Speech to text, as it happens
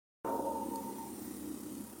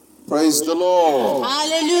Praise the Lord.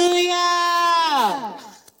 Hallelujah.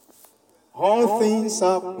 All things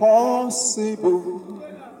are possible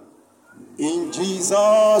in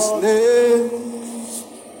Jesus' name.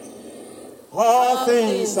 All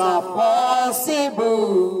things are possible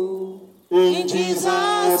in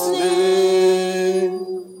Jesus' name.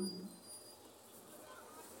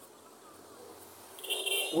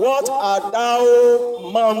 What art thou,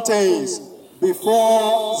 mountains,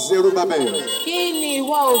 before Zerubbabel? Kí ni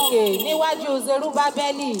ìwọ òkè níwájú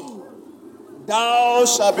Zerubábẹ́lì? Thou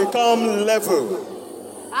shalt become level.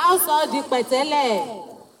 A ó sọ ọ́ di pẹ̀tẹ́lẹ̀.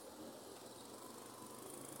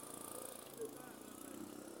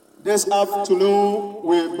 This afternoon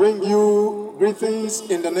we bring you greetings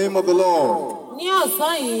in the name of the Lord. Ní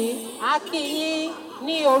ọ̀sán yìí, a kí yín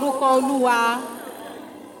ní orúkọ Olúwa.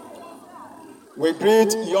 We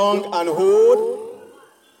greet young and old.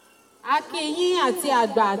 A kí yín àti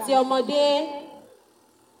àgbà àti ọmọdé.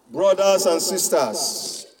 Brothers and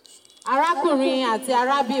sisters. Arákùnrin àti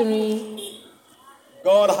arábìnrin.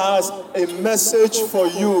 God has a message for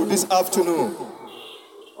you this afternoon.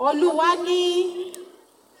 Olúwa ní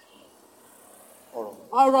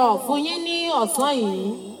ọ̀rọ̀ fún yín ní ọ̀sán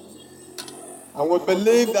yìí. And we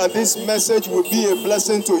believe that this message will be a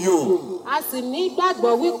blessing to you. A sì ní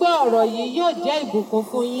gbàgbọ́ wípé ọ̀rọ̀ yìí yóò jẹ́ ìbùkún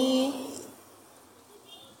fún yín.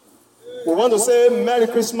 We want to say Merry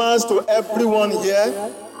Christmas to everyone here.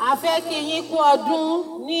 A fẹ́ kí yín kú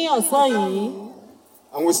ọdún ní ọ̀sán yìí.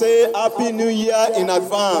 And we say Happy New Year in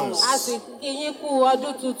advance. A sì kí yín kú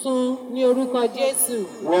ọdún tuntun ní orúkọ Jésù.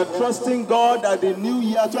 We are trusting God that the new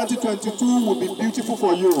year 2022 will be beautiful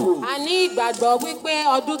for you. A ní ìgbàgbọ́ wípé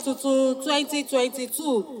ọdún tuntun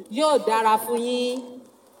 2022 yóò dára fún yín.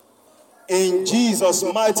 In Jesus'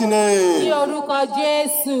 mighty Ní name. orúkọ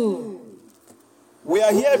Jésù. We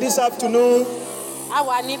are here this afternoon A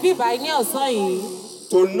wà ní bíbá ní ọ̀sán yìí.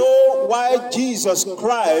 to know why Jesus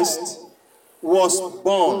Christ was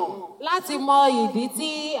born. Láti mọ ìdí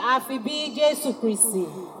tí a fi bí Jésù Kristì.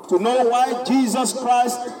 To know why Jesus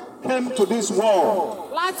Christ came to this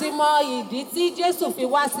world. Láti mọ ìdí tí Jésù fi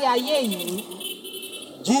wá sí ayé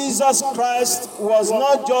yìí. Jesus Christ was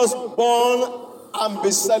not just born and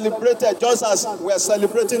be celebrated just as we are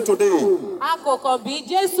celebrating today. A kò kàn bí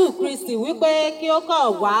Jésù Kristì wípé kí ó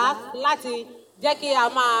kàn wá láti jẹ́ kí a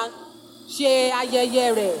máa ṣe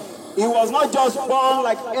ayẹyẹ rẹ̀. He was not just born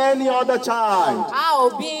like any other child. A ò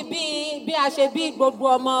bí a ṣe bí gbogbo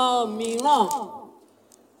ọmọ mìíràn.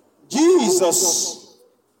 Jesus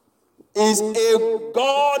is a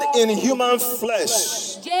God in human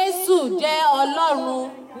flesh. Jésù jẹ́ Ọlọ́run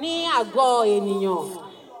ní àgọ́ ènìyàn.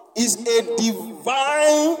 Is a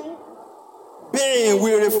divine being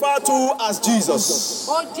we refer to as Jesus.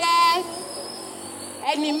 Ó jẹ́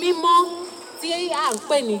ẹni mímọ́ tí à ń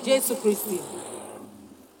pè ní Jésù Kristì.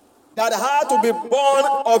 That had to be born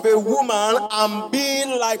of a woman and be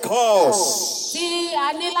like us. Tí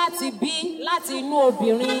a ní láti bí láti inú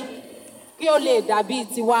obìnrin kí ó lè dàbí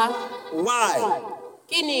tiwa. Why?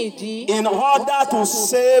 Kí ni ìdí? In order to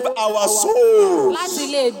save our souls Láti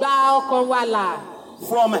lè gba ọkàn wa là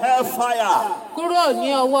from hellfire. kúrò ní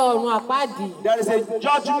ọwọ́ ọ̀run àpáàdì. There is a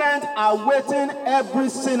judgment awaiting every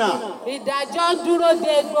sinner Ìdájọ́ ń dúró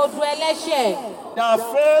de gbogbo ẹlẹ́ṣẹ̀ that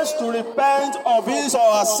fails to repent of his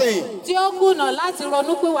or her sin. tí ó kùnà láti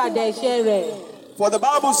ronúpìwàdà ẹ̀ṣẹ̀ rẹ̀. For the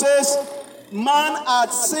Bible says, man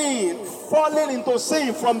had sinned, fallen into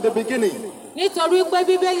sin from the beginning. Nítorí pé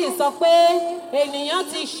Bíbélì sọ pé ènìyàn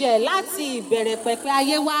ti ṣẹ̀ láti ìbẹ̀rẹ̀ pẹ̀pẹ̀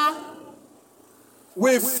ayé wá.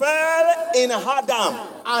 We fell in Adam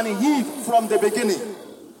and Eve from the beginning.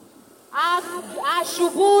 A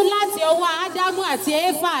ṣubú láti ọwọ́ Ádámù àti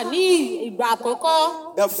Éfà ní ìgbà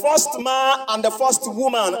àkọ́kọ́. The first man and the first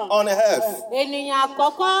woman on earth. Ènìyàn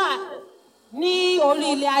àkọ́kọ́ ní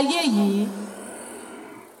orí ilẹ̀ ayé yìí.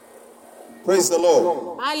 Praise the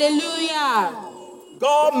Lord. Hallelujah.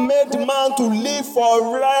 God made man to live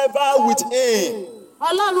forever with him.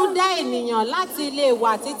 Ọlọ́run dá ènìyàn láti lè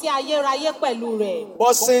wà títí ayérayé pẹ̀lú rẹ̀.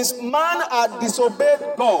 But since man had disobeyed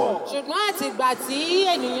God, Ṣùgbọ́n àtìgbà tí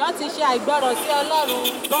ènìyàn ti ṣe àìgbọ́rọ̀ sí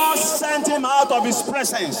Ọlọ́run, God sent him out of his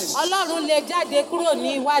presence. Ọlọ́run lè jáde kúrò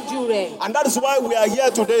ní iwájú rẹ̀. And that is why we are here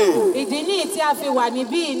today. Ìdí nìyí tí a fi wà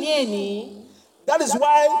níbí ní èní. That is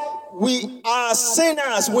why we are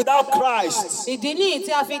sinners without Christ. Ìdí nìyí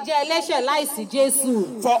tí a fi jẹ́ ẹlẹ́ṣẹ̀ láìsí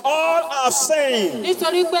Jésù. For all have sinned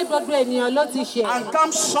Nítorí pé gbogbo ènìyàn ló ti ṣẹ̀. and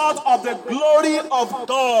come short of the glory of Tí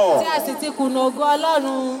God. a sì ti kùnà ògo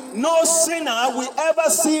Ọlọ́run. No sinner will ever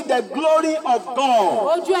see the glory of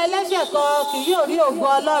God. Ojú ẹlẹ́ṣẹ̀ kan kì yóò rí ògo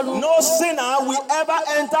Ọlọ́run. No sinner will ever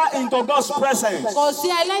enter into God's presence. Kò sí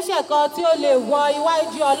ẹlẹ́ṣẹ̀ kan tí ó lè wọ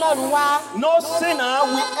iwájú Ọlọ́run wá. No sinner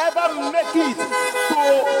will ever make it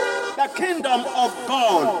to the kingdom of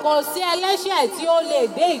God. Kò sí ẹlẹ́ṣẹ̀ tí ó lè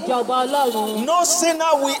dé ìjọba Ọlọ́run. No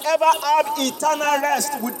sinner will ever have eternal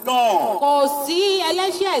rest with God. Kò sí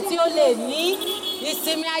ẹlẹ́ṣẹ̀ tí ó lè ní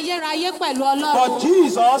ìsinmi ayérayé pẹ̀lú Ọlọ́run. But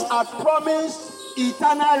Jesus had promised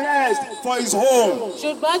eternal rest for his home.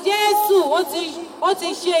 Ṣùgbọ́n Jésù ó ti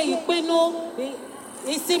ṣe ìpinnu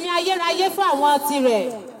ìsinmi ayérayé fún àwọn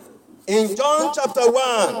tirẹ̀. In John chapter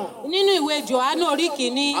 1, Nínú ìwé Jòhánù orí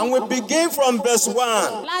kìíní and we begin from verse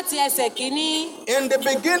 1. láti ẹsẹ̀ kìíní. In the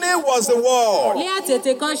beginning was the Word, Ní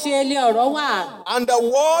àtètè kan ṣe ilé ọ̀rọ̀ wà. and the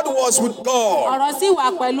Word was with God, Ọ̀rọ̀ sì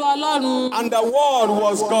wà pẹ̀lú Ọlọ́run. and the Word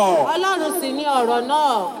was God. Ọlọ́run sì ni ọ̀rọ̀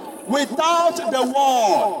náà. Without the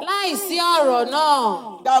Word Láìsí ọ̀rọ̀ náà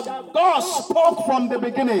that God spoke from the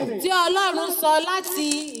beginning, tí Ọlọ́run sọ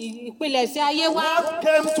láti ìpilẹ̀ṣẹ̀ ayé wá. what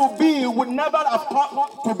came to be would never have come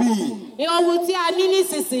to be. Ohun tí a ní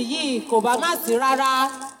nísinsìnyí kò bá má sí rárá.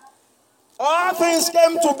 All things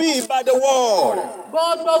came to be by the Word.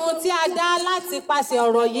 Gbogbo ohun tí a dá láti pàṣẹ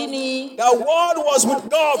ọ̀rọ̀ yìí ni. The Word was with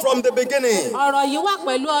God from the beginning, Ọ̀rọ̀ yìí wà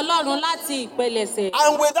pẹ̀lú Ọlọ́run láti ìpilẹ̀ṣẹ̀.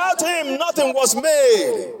 and without Him nothing was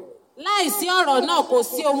made. Láìsí ọ̀rọ̀ náà kò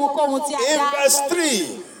sí ohunkóhun tí a In dá. verse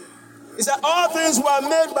 3, it said, all things were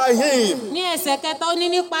made by Him, Ní ẹsẹ̀ kẹta ó ní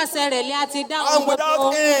nípasẹ̀ rẹ̀ lé a ti dá and ohun gbogbo.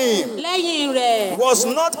 without Him Lẹ́yìn rẹ̀ was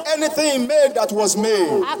not anything made that was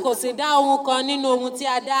made. a kò sì dá ohun kan nínú ohun tí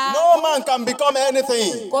a dá. No man can become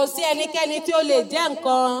anything Kò sí ẹnikẹ́ni tí ó lè jẹ́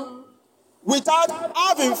nǹkan without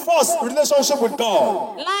having first relationship with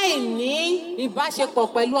God. láì ní ìbáṣepọ̀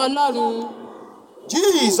pẹ̀lú Ọlọ́run.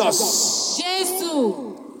 Jesus Jésù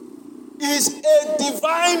is a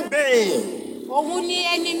divine being. òun ni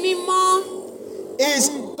ẹni mímọ́. Is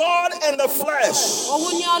God in the flesh.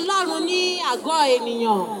 Òun ni Ọlọ́run ní àgọ́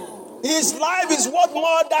ènìyàn. His life is worth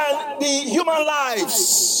more than the human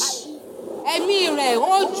lives. Ẹ̀mí rẹ̀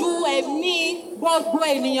ó ju ẹ̀mí gbogbo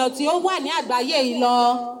ènìyàn tí ó wà ní àgbáyé yìí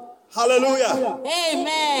lọ. Hallelujah.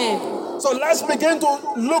 Amen. So let's begin to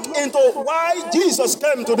look into why Jesus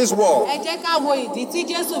came to this world. Ẹ jẹ́ ká wo ìdí tí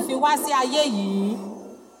Jésù fi wá sí ayé yìí.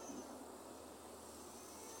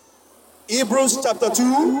 Hebrews chapter 2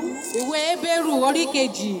 Ìwé Hébérù orí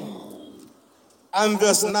kejì and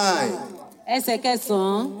verse 9. ẹsẹ̀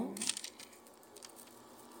kẹsàn-án.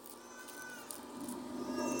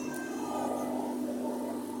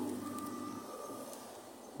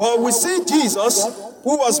 But we see Jesus,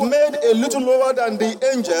 who was made a little lower than the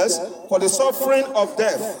angels for the suffering of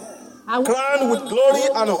death, crowned with glory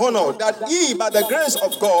and honor, that he, by the grace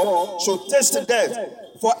of God, should taste death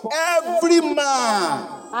for every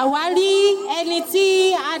man. Àwa rí ẹni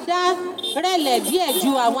tí a dá rẹ̀lẹ̀ díẹ̀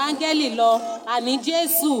ju àwọn áńgẹ́lì lọ, àní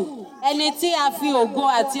Jésù, ẹni tí a fi ògo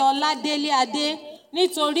àti ọlá délé adé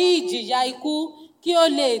nítorí ìjìyà ikú kí ó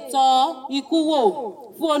lè tọ́ ikú wò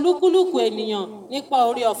fún olúkúlùkù ènìyàn nípa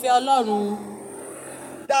oore ọ̀fẹ́ Ọlọ́run.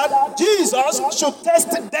 That Jesus should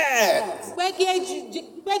taste death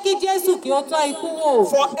Pé kí Jésù kí ó tọ́ ikú wò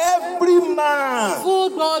for every man. fún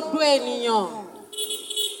gbogbo ènìyàn.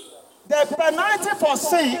 The penalty for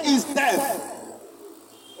sin is death.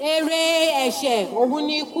 Èrè ẹ̀ṣẹ̀ òun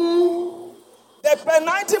ni ikú. The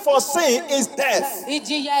penalty for sin is death.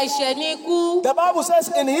 Ìjìyà ẹ̀ṣẹ̀ ni ikú. The Bible says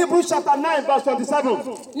in Hebrews chapter 9 verse 27.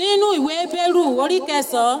 Nínú ìwé Hébérù orí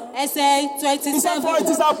kẹsàn-án ẹsẹ̀ He said, for it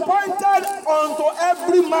 27. is appointed unto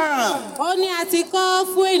every man Ó ní a ti kọ́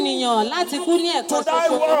fún ènìyàn láti kú ní ẹ̀kan to die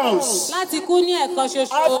ṣoṣo. once. Láti kú ní ẹ̀kan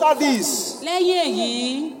ṣoṣo. After this, Lẹ́yìn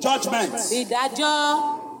èyí, judgment.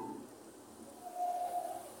 ìdájọ́.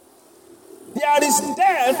 There is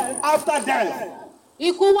death after death.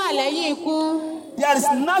 Ikú wà lẹ́yìn ikú. There is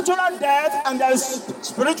natural death and there is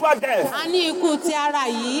spiritual death. A ní ikú ti ara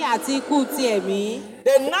yìí àti ikú ti ẹ̀mí.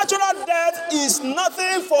 The natural death is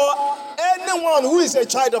nothing for anyone who is a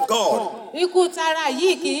child of God, Ikú tara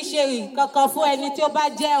yìí kì í ṣe kankan fún ẹni tí ó bá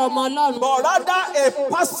jẹ́ ọmọ Ọlọ́run. but rather a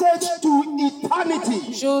passage to eternity.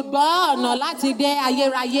 Ṣùgbọ́n ọ̀nà láti dé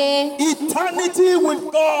ayérayé. Eternity with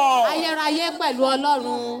God. Ayérayé pẹ̀lú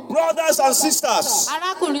Ọlọ́run. Brothers and sisters,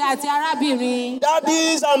 Arákùnrin àti arábìnrin.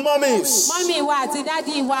 daddies and mummies, Mọ́mì wa àti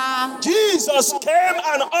dádì wa. Jesus came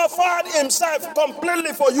and offered himself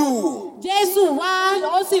completely for you. Jésù wá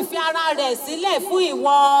ó sì fi ara rẹ̀ sílẹ̀ fún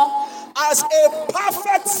ìwọ. as a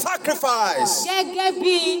perfect sacrifice gẹ́gẹ́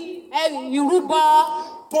bí ìrúbọ.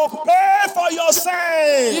 to pay for your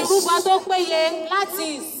sins. Ìrúbọ tó péye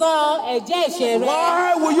láti san ẹ̀jẹ̀ ẹ̀ṣẹ̀ rẹ.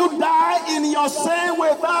 Why will you die in your sin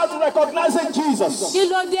without recognizing Jesus? Kí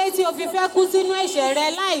ló dé tí o fi fẹ́ kú sínú ẹ̀ṣẹ̀ rẹ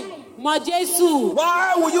láì mọ Jésù?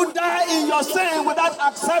 Why will you die in your sin without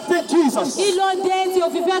accepting Jesus? Kí ló dé tí o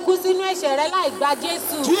fi fẹ́ kú sínú ẹ̀ṣẹ̀ rẹ láì gba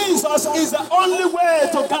Jésù? Jesus is the only way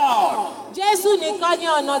to God. Jésù nìkan ni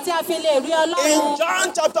ọ̀nà tí a fi lè rí Ọlọ́run. In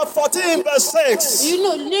John chapter 14 verse 6,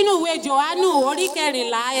 Nínú ìwé Jòhánù orí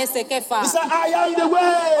 14 ẹsẹ̀ 6. he said, I am the Ó ní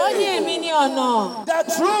way, èmi ni ọ̀nà, the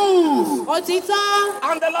truth, òtítọ́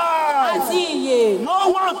and the life. àti ìyè. No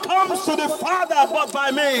one comes to the Father but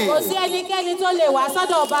by me. Kò sí ẹnikẹ́ni tó lè wá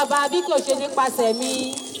sọ́dọ̀ bàbá bí kò ṣe nípasẹ̀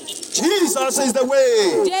mi. Jesus is the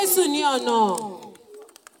way. Jésù ni ọ̀nà.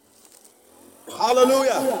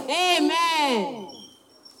 Hallelujah. Amen.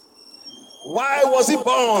 Why was he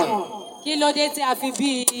born? Kí ló dé tí a fi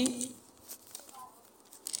bí i?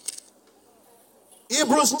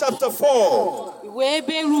 Hebrews chapter 4 Ìwé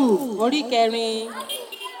Hébérù orí 4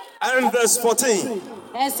 and verse 14.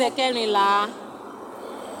 ẹsẹ̀ 14.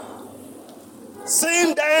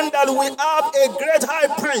 Seeing then that we have a great high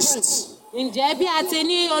priest Ǹjẹ́ bí a ti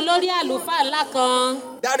ní olórí àlùfáà ńlá kan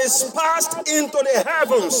that is passed into the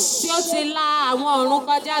heavens, tí ó ti la àwọn ọ̀run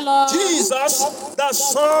kọjá lọ? Jesus, the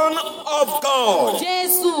Son of God.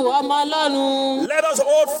 Jésù ọmọ Ọlọ́run. Let us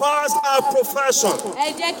hold fast our profession. Ẹ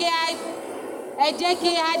jẹ́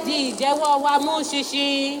kí a di ìjẹ́wọ́ wa mú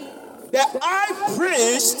ṣinṣin. The high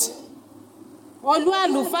priest Olú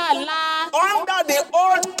àlùfáà ńlá under the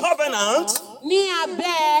old covenant ní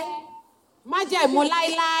abẹ́ májẹ̀mú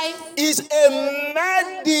láíláí. is a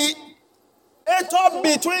mediator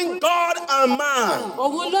between God and man.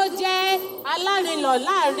 Òun ló jẹ́ alárinlọ̀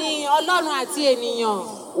láàrin Ọlọ́run àti ènìyàn.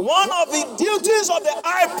 One of the duties of the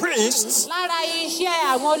high priest Lára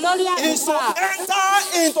iṣẹ́ àwọn olórí is to àlùfáà, enter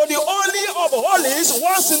into the Holy of Holies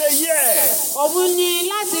once in a year. òun ni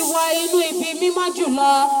láti wọ inú ibi mímọ́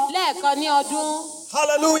jùlọ lẹ́ẹ̀kan ní ọdún.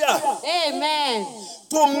 Hallelujah. Amen.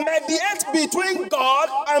 To mediate between God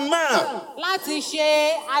and man. Láti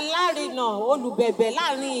ṣe alárinà olùbẹ̀bẹ̀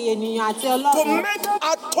láàrin ènìyàn àti To Ọlọ́run. make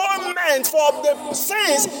atonement for the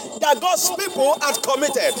sins that God's people had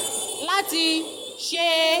committed. Láti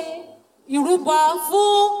ṣe ìrúbọ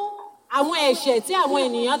fún àwọn ẹ̀ṣẹ̀ tí àwọn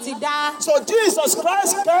ènìyàn ti dá. So Jesus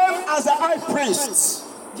Christ came as a high priest.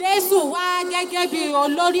 Jésù wá gẹ́gẹ́ bí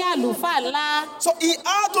olórí àlùfáà ńlá. So he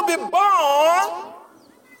had to be born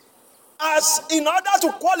as in order to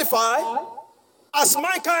qualify as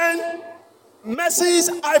mankind mercy's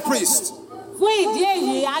high priest. Fún ìdí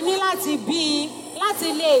èyí, a ní láti bí i láti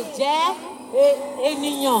lè jẹ́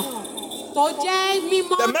ènìyàn tó jẹ́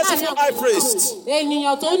mímọ́. The merciful high priest.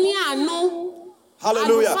 Ènìyàn tó ní àánú.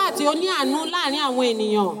 Hallelujah. Àlùfáà tí ó ní àánú láàrin àwọn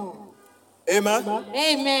ènìyàn. Amen.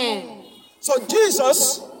 Amen. So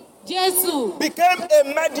Jesus Jésù became a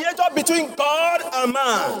mediator between God and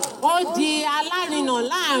man. ó di alárinà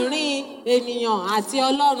láàrin ènìyàn àti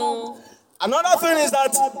Ọlọ́run. Another thing is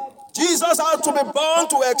that Jesus had to be born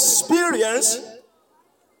to experience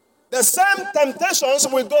the same temptations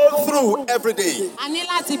we go through every day. A ní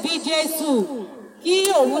láti bí Jésù kí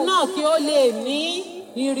òun náà kí ó lè ní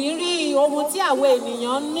ìrírí ohun tí àwọn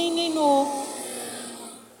ènìyàn ní nínú.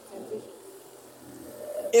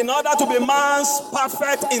 In order to be man's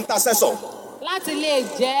perfect intercessor. Láti lè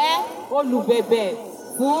jẹ́ olùbẹ̀bẹ̀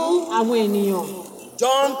fún àwọn ènìyàn.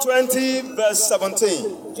 John 20 verse 17.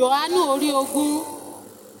 Jòhánù orí 20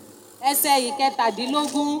 ẹsẹ̀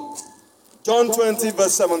 17. John 20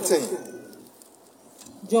 verse 17.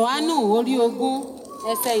 Jòhánù orí 20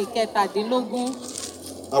 ẹsẹ̀ 17.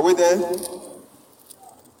 Are we there?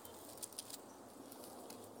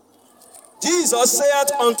 Jesus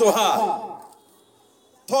said unto her,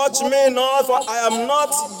 touch me not, for I am not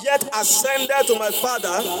yet ascended to my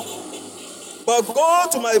Father, but go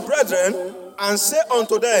to my brethren and say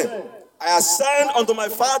unto them, I ascend unto my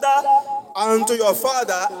Father, and to your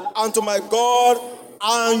Father, and to my God,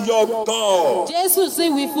 and your God. Jésù sì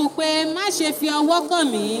wí fún pé má ṣe fi ọwọ́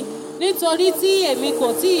kàn mí nítorí tí èmi kò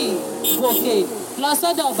tí ì gòkè lọ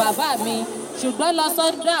sọ́dọ̀ bàbá mi ṣùgbọ́n lọ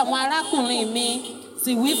sọ́dọ̀ àwọn arákùnrin mi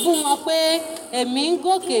sì wí fún wọn pé èmi ń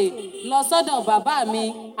gòkè lọ sọ́dọ̀ bàbá mi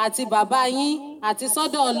àti bàbá yín àti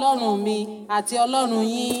sọ́dọ̀ Ọlọ́run mi àti Ọlọ́run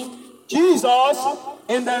yín. Jesus,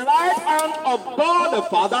 in the right hand of God the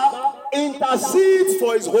Father, intercedes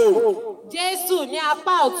for his home. Jésù ní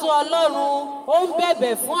apá ọ̀tún Ọlọ́run ó ń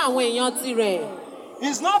bẹ̀bẹ̀ fún àwọn èèyàn tirẹ̀.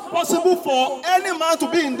 It's not possible for any man to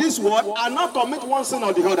be in this world and not commit one sin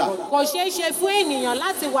or the other. Kò ṣeé ṣe fún ènìyàn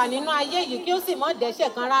láti wà nínú ayé yìí kí ó sì má dẹ́ṣẹ̀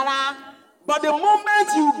kan rárá. But the moment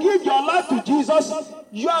you give your life to Jesus,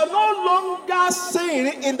 you are no longer seen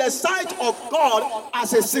in the sight of God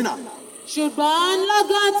as a sinner. ṣùgbọ́n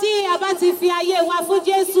lọ́gán tí a bá ti fi ayé wa fún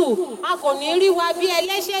Jésù a kò ní rí wa bí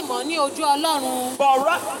ẹlẹ́ṣẹ̀ mọ́ ní ojú Ọlọ́run.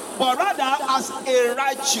 But rather as a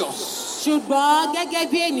righteous. ṣùgbọ́n gẹ́gẹ́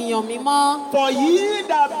bí ènìyàn mímọ́. For he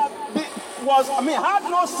that had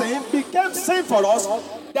no sin became sin for us,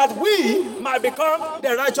 that we might become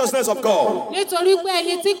the righteousness of God. nítorí pé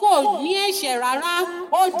ẹni tí kò ní ẹ̀ṣẹ̀ rárá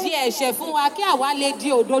ó di ẹ̀ṣẹ̀ fún wa kí àwa lè di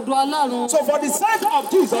òdodo Ọlọ́run. So for the sake of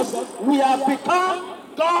Jesus, we have become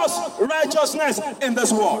God's righteousness in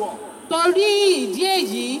this world. torí ìdí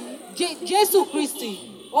èyí Jésù Kristi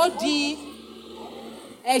ó di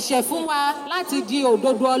ẹ̀ṣẹ̀ fún wa láti di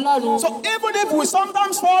òdodo Ọlọ́run. So even if we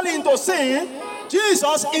sometimes fall into sin,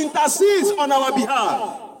 Jesus intercedes on our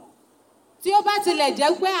behalf. tí ó bá tilẹ̀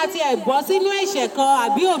jẹ́ pé a ti bọ́ sínú ẹ̀ṣẹ̀ kan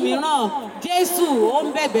àbí òmíràn Jésù ó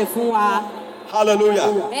ń bẹ̀bẹ̀ fún wa. Hallelujah.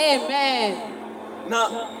 Amen. Now,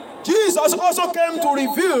 Jesus also came to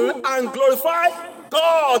reveal and glorify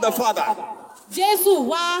God the Father. Jésù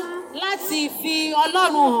wá láti fi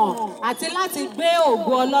Ọlọ́run hàn àti láti gbé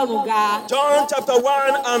ògo Ọlọ́run ga. John chapter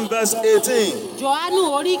 1 and verse 18. Jòhánù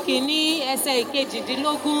orí kìíní ẹsẹ̀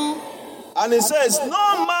ìkejìdínlógún. And it says,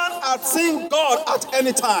 no man hath seen God at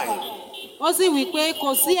any time. Ó sì wí pé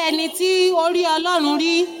kò sí ẹni tí ó rí Ọlọ́run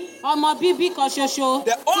rí, ọmọ bíbí kan ṣoṣo.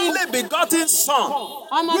 The only begotten Son,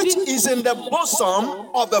 which is in the bosom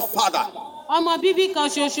of the Father. Ọmọ bíbí kan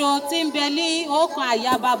ṣoṣo tí ń bẹ ní ọkàn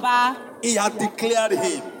àyà bàbá. He had declared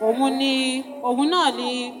him. Òun náà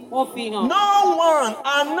ni ó fi hàn. No one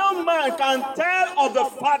and no man can tell of the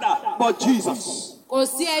Father but Jesus. Kò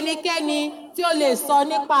sí ẹnikẹ́ni tí ó lè sọ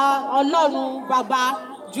nípa Ọlọ́run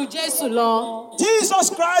bàbá ju Jésù lọ. Jesus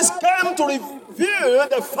Christ came to reveal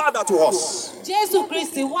the Father to us. Jésù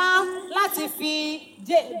Kristi wá láti fi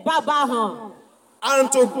bàbá hàn.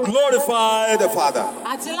 And to glorify the Father.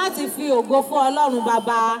 Àti láti fi ògo fún Ọlọ́run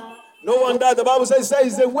bàbá. No wonder the Bible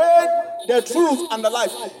says the way, the truth, and the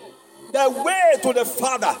life. The way to the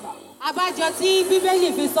Father. Abájọ tí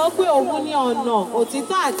Bíbélì fi sọ pé òun ni ọ̀nà,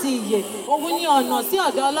 òtítọ́ àti ìyè. Òun ni ọ̀nà sí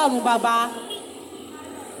ọ̀dọ̀ Ọlọ́run bàbá.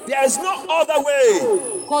 There is no other way.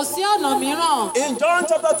 Kò sí ọ̀nà mìíràn. In John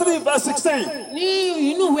chapter 3 verse 16.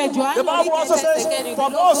 Ní inú ìwé Jòhánù The Bible also says, for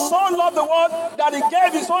God so loved the world that he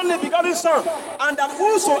gave his only begotten Son, and that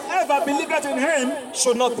whosoever believeth in him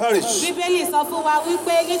should not perish. Bíbélì sọ fún wa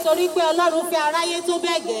wípé nítorí pé Ọlọ́run fẹ́ aráyé tó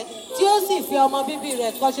bẹ́ẹ̀ gẹ́ tí ó sì fi ọmọ bíbí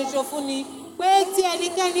rẹ̀ kan ṣoṣo fún ni pé tí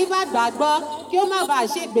ẹnikẹ́ni bá gbàgbọ́ kí ó má bàa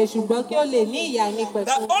ṣègbè ṣùgbọ́n kí ó lè ní ìyè àìnípẹ̀kun.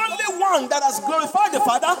 The only one that has glorified the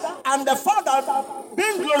Father and the Father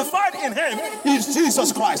being glorified in him is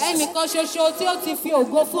Jesus Christ. Ẹnìkan ṣoṣo tí ó ti fi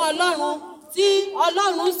ògo fún Ọlọ́run tí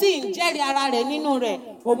Ọlọ́run sì ń jẹ́rìí ara rẹ̀ nínú rẹ̀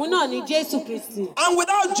òun náà ni Jésù Kristi. And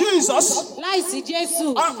without Jesus, láìsí Jésù.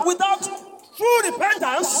 and without true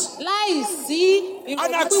repentance, láìsí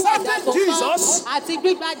ìrònúpìwàdà tó kàn àti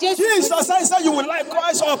gbígba Jésù. Jesus says that you will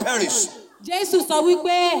likewise all perish. Jésù sọ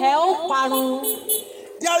wípé ẹ ó parun.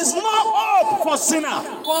 There is no hope for sinner.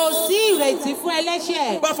 Kò sí ìrètí fún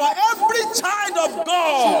ẹlẹ́ṣẹ̀. But for every child of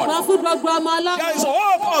God, ṣùgbọ́n fún gbogbo ọmọ Ọlọ́run. there is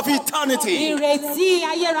hope of eternity. Ìrètí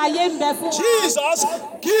ayérayé ń bẹ fún wa. Jesus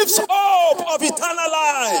gives hope of eternal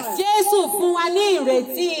life. Jésù fún wa ní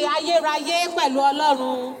ìrètí ayérayé pẹ̀lú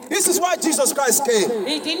Ọlọ́run. This is why Jesus Christ came.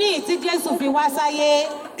 Ìdí nìyí tí Jésù fi wá sáyé.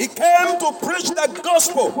 He came to preach the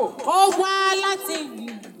gospel. Ó wá láti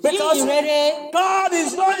Because yí ìrere. God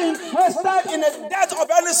is not interested in the death of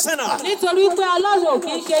any sinner. Nítorí pé Ọlọ́run ò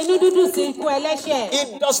kì í ṣe inú dídùn sí ikú ẹlẹ́ṣẹ̀.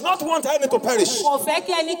 He does not want any to perish. Kò fẹ́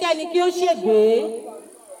kí ẹnikẹ́ni kí ó ṣègbé.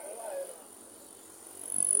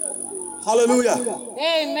 Hallelujah.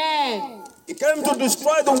 Amen. He came to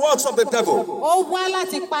destroy the works of the devil. Ó wá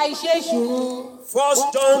láti pa iṣẹ́ ìṣùrù.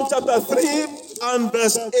 1 John chapter 3 and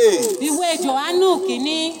verse 8. Ìwé Jòhánù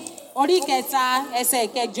kìíní orí kẹta ẹsẹ̀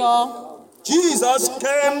ìkẹjọ. Jesus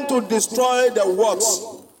came to destroy the works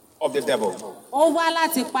of the devil. Ó wá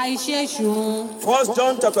láti pa iṣẹ́ ìṣùrù. 1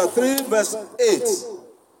 John chapter 3 verse 8.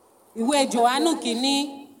 Ìwé Jòhánù kìíní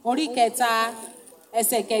orí kẹta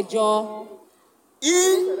ẹsẹ̀ ìkẹjọ.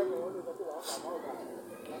 He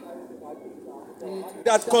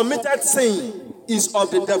that committed sin is of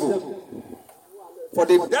the devil. For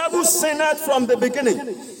the devil sinned from the beginning.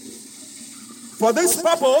 For this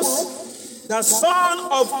purpose, the Son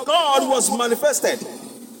of God was manifested,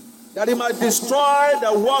 that he might destroy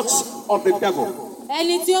the works of the devil.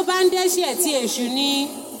 Ẹni tí ó bá ń dẹ́ṣẹ̀ ti èṣù ni,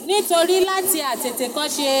 nítorí láti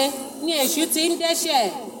àtètèkọ́ṣe ni èṣù ti ń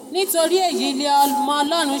dẹ́ṣẹ̀. Nítorí èyí ni ọmọ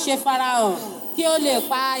Ọlọ́run ṣe farahàn kí ó lè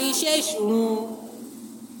pa iṣẹ́ ìṣùrù.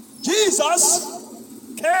 Jesus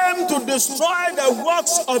came to destroy the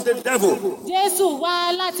works of the devil. Jésù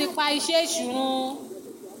wá láti pa iṣẹ́ èṣù run.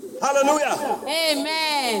 Hallelujah.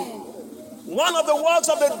 Amen. One of the works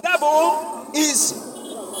of the devil is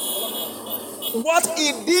what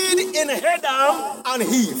he did in Adam and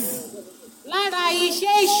Eve. Lára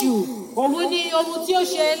iṣẹ́ èṣù, òun ni ohun tí ó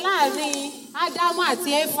ṣe láàrin Ádámù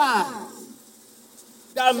àti Éfà.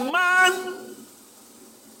 The man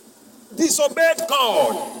disobeyed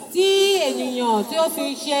God. Tí ènìyàn tí ó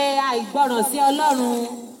fi ṣe àìgbọràn sí Ọlọ́run.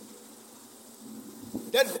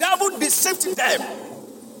 The devil deceived them.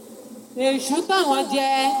 Èṣù tàn wọ́n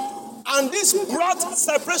jẹ. And this brought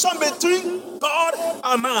separation between God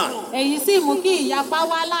and man. Èyí sì mú kí ìyapa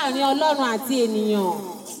wá láàrin Ọlọ́run àti ènìyàn.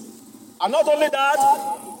 And not only that,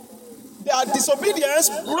 their disobedience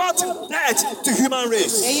brought death to human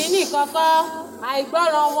race. Èyí ní ìkọ̀kọ̀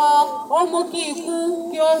àìgbọràn wọn ó mú kí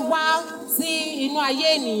ikú kí ó wá sí inú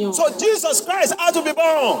ayé ènìyàn. So Jesus Christ had to be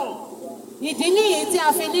born. Ìdí nìyí tí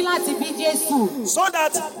a fi ní láti bí Jésù. So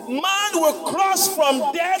that man will cross from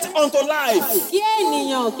death unto life. Kí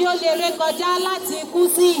ènìyàn kí ó lè rékọjá láti ikú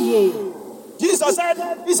sí ìyè. Jesus said,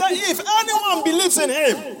 if anyone believes in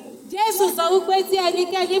him, Jésù sọ wípé tí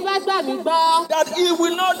ẹnikẹ́ni bá gbà mí gbọ́. that he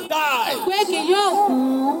will not die. Pé kì yóò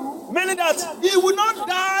kú. Meaning that he will not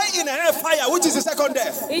die in hellfire, which is the second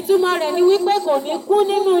death. Ìtumọ̀ rẹ̀ ni wípé kò ní kú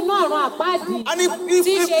nínú iná ọ̀run àpáàdì. And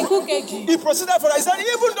tí í ṣe ikú kejì. he proceeded for that. He said,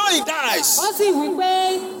 even though he dies, Ó sì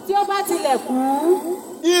wípé tí ó bá tilẹ̀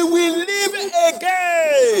kú. he will live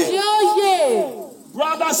again. Yóò yè.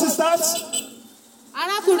 Brothers, sisters,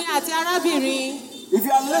 Arákùnrin àti arábìnrin. if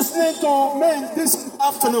you are listening to me this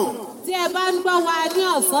afternoon, Tí ẹ bá ń gbọ́ wa ní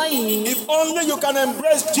ọ̀sán yìí. if only you can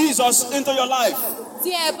embrace Jesus into your life,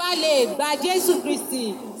 Tí ẹ bá lè gba Jésù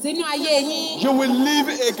Kristì sínú ayé yín. you will live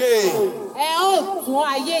again. Ẹ ó tún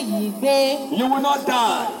ayé yìí gbé. You will not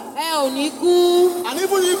die. Ẹ ò ní kú. And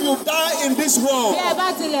even if you die in this world, Bí ẹ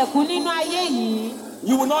bá tilẹ̀ kú nínú ayé yìí.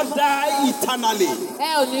 you will not die eternally.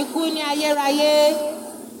 Ẹ ò ní kú ní ayérayé.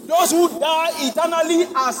 Those who die eternally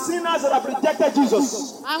are sinners that have rejected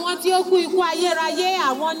Jesus. Àwọn tí ó kú ikú ayérayé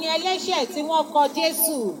àwọn ni ẹlẹ́ṣẹ̀ tí wọ́n kọ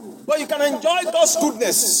Jésù. But you can enjoy God's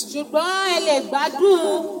goodness Ṣùgbọ́n ẹ lè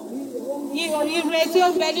gbádùn ire tí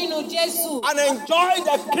ó bẹ nínú Jésù. and enjoy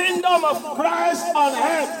the kingdom of Christ on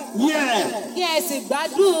earth. Yeah. Kí ẹ sì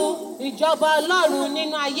gbádùn ìjọba Ọlọ́run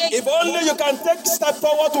nínú ayé. If only you can take step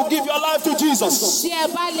forward to give your life to Jesus. Tí ẹ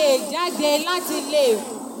bá lè jáde láti lè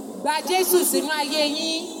gba Jésù sínú ayé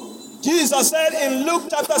yín. Jesus said in Luke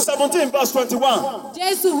chapter 17 verse 21,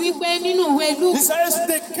 Jésù wípé nínú ìwé Lúùkù. he says,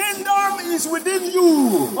 the kingdom is within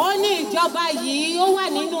you. Ó ní ìjọba yìí ó wà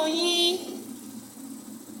nínú yín.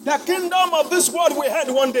 The kingdom of this world we had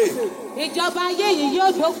one day. Ìjọba ayé yìí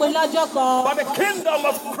yóò dópin lọ́jọ́ kan. But the kingdom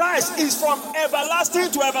of Christ is from everlasting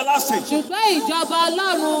to everlasting. Ṣùgbọ́n ìjọba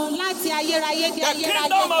Ọlọ́run láti ayérayé dé The ayérayé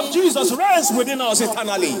kingdom of ni. Jesus reigns within us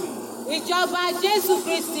eternally. Ìjọba Jésù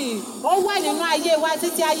Kristì ó wà nínú ayé wa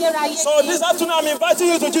títí ayérayé. So this afternoon I'm inviting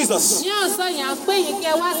you to Jesus. Ní ọ̀sán yẹn à ń pè yín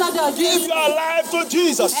kẹ́ wá sọ́dọ̀ Give Jésù. your life to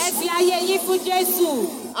Jesus. Ẹ fi ayé yín fún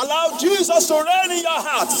Jésù. Allow Jesus to reign in your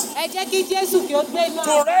heart, Ẹ jẹ́ kí Jésù kí ó gbé inú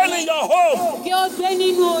to reign in your home, kí ó gbé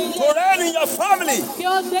nínú to ilé. reign in your family, Kí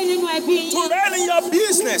ó gbé nínú ẹbí to yín. reign in your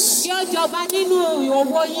business. Kí ó jọba nínú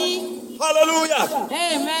òwò yín. Hallelujah.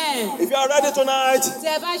 Amen. If you are ready tonight, Tí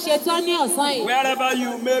ẹ bá ṣe tán ní ọ̀sán yìí. wherever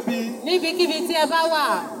you may be, Níbikíbi tí ẹ bá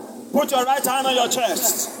wà. put your right hand on your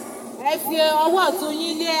chest Ẹ fi ọwọ́ ọ̀tún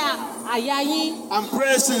yín lé àyà yín. and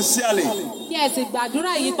pray sincerely. Kí ẹ sì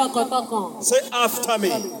gbàdúrà yìí tọkàntọkàn. Say after me,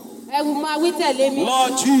 Ẹ wù máa wí tẹ̀lé mi.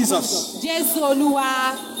 Lord Jesus, Jésù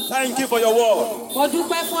Olúwa, thank you for your word. mo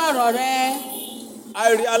dúpẹ́ fún ọ̀rọ̀ rẹ.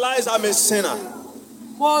 I realize I'm a sinner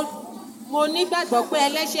Mo nígbàgbọ́ pé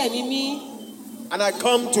ẹlẹ́ṣẹ̀ ni mí. and I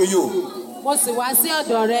come to you Mo sì wá sí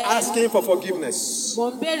ọ̀dọ̀ rẹ. asking for forgiveness. Mo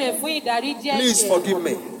ń béèrè fún ìdáríjì Please ẹ̀ṣẹ̀. forgive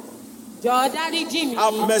me. Jọ̀ọ́ dáríjì mi.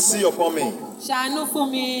 Have mercy upon me. Ṣàánú fún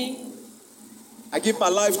mi. I give my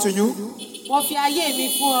life to you. Mo fi ayé mi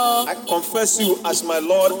fún ọ. I confess you as my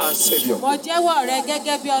Lord and Savior. Mo jẹ́wọ́ rẹ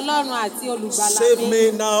gẹ́gẹ́ bí Ọlọ́run àti olùgbàlà Save mi.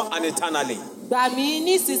 me now and eternally. Gbà mí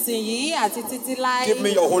nísinsìnyí àti títí láé. Give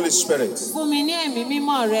me your Holy Spirit. Fún mi ní ẹ̀mí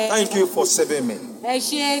mímọ́ rẹ. Thank you for saving me. Ẹ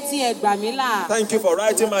ṣé tí ẹ gbà mí là. Thank you for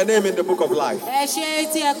writing my name in the book of life. Ẹ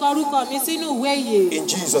ṣé tí ẹ kọ orúkọ mi sínú ìwé ìyè. In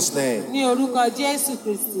Jesus' name. Ní orúkọ Jésù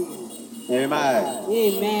Kristì. Amen.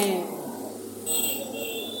 Amen.